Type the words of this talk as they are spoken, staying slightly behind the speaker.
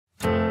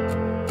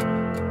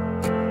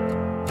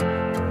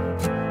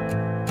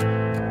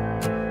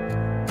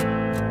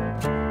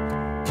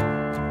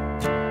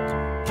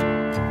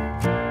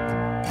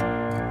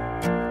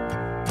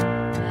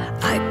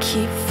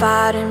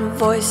fighting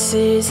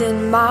voices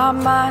in my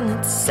mind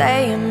that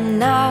say I'm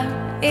not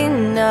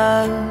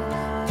enough.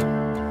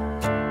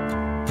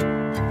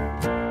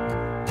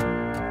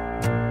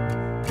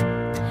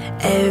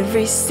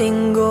 Every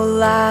single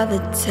lie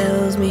that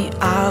tells me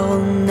I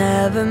will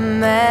never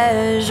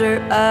measure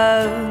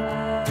up.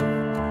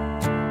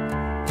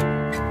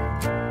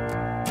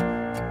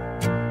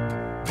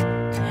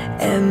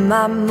 Am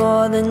I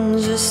more than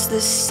just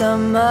the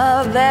sum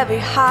of every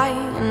high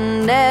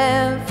and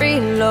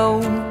every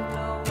low?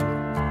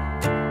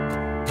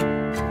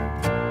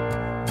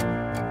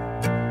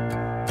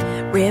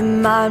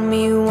 Remind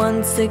me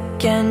once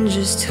again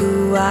just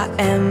who I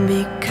am,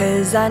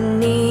 because I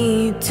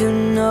need to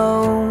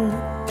know.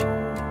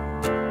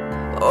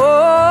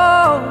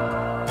 Oh,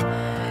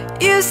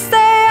 you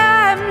say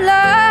I'm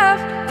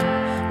loved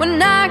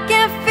when I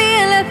can't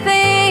feel a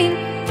thing.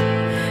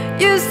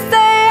 You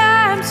say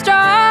I'm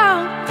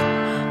strong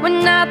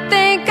when I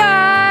think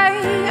I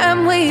am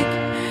weak.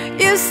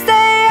 You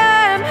say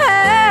I'm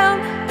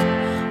held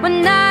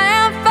when I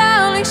am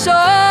falling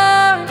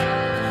short,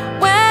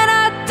 when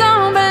I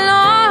don't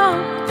belong.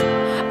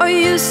 Or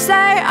you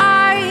say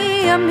I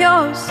am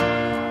yours,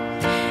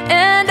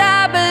 and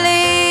I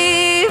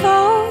believe,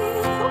 oh,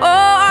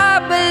 I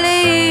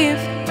believe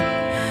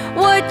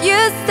what you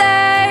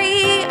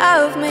say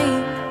of me.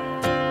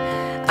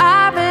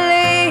 I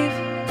believe.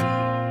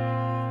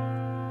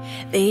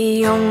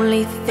 The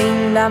only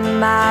thing that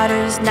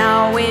matters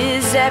now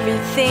is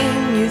everything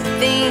you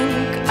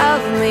think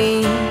of me.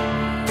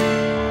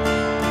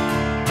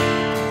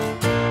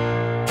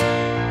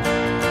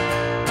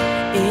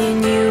 In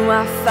you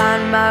I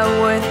find my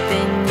worth,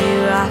 in you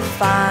I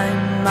find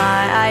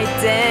my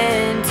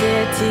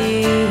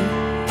identity.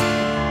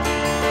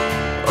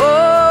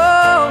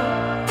 Oh,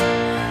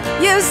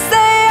 you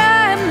say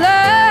I'm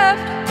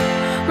loved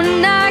when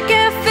I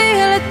can't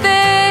feel a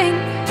thing.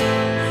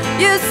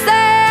 You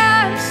say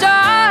I'm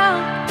strong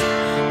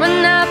when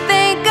I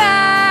think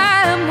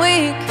I'm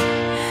weak.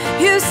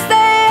 You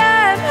say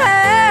I'm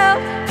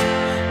held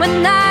when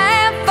I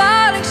am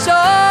falling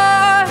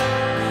short,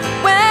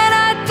 when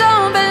I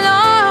don't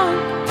belong.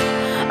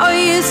 Oh,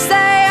 you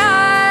say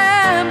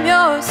I'm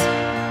yours,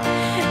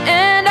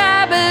 and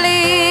I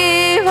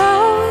believe,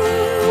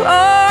 oh,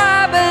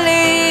 I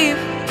believe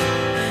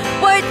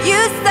what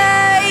you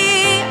say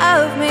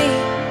of me.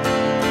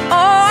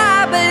 Oh,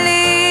 I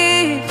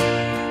believe.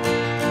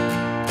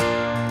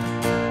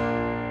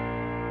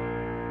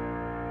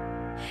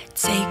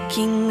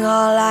 Taking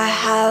all I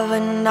have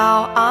and now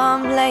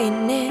I'm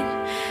laying it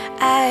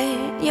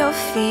at your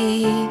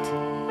feet.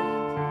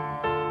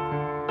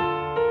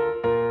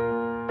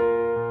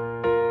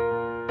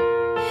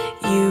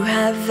 You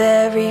have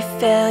every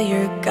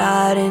failure,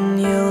 God, and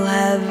you'll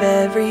have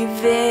every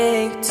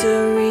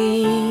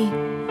victory.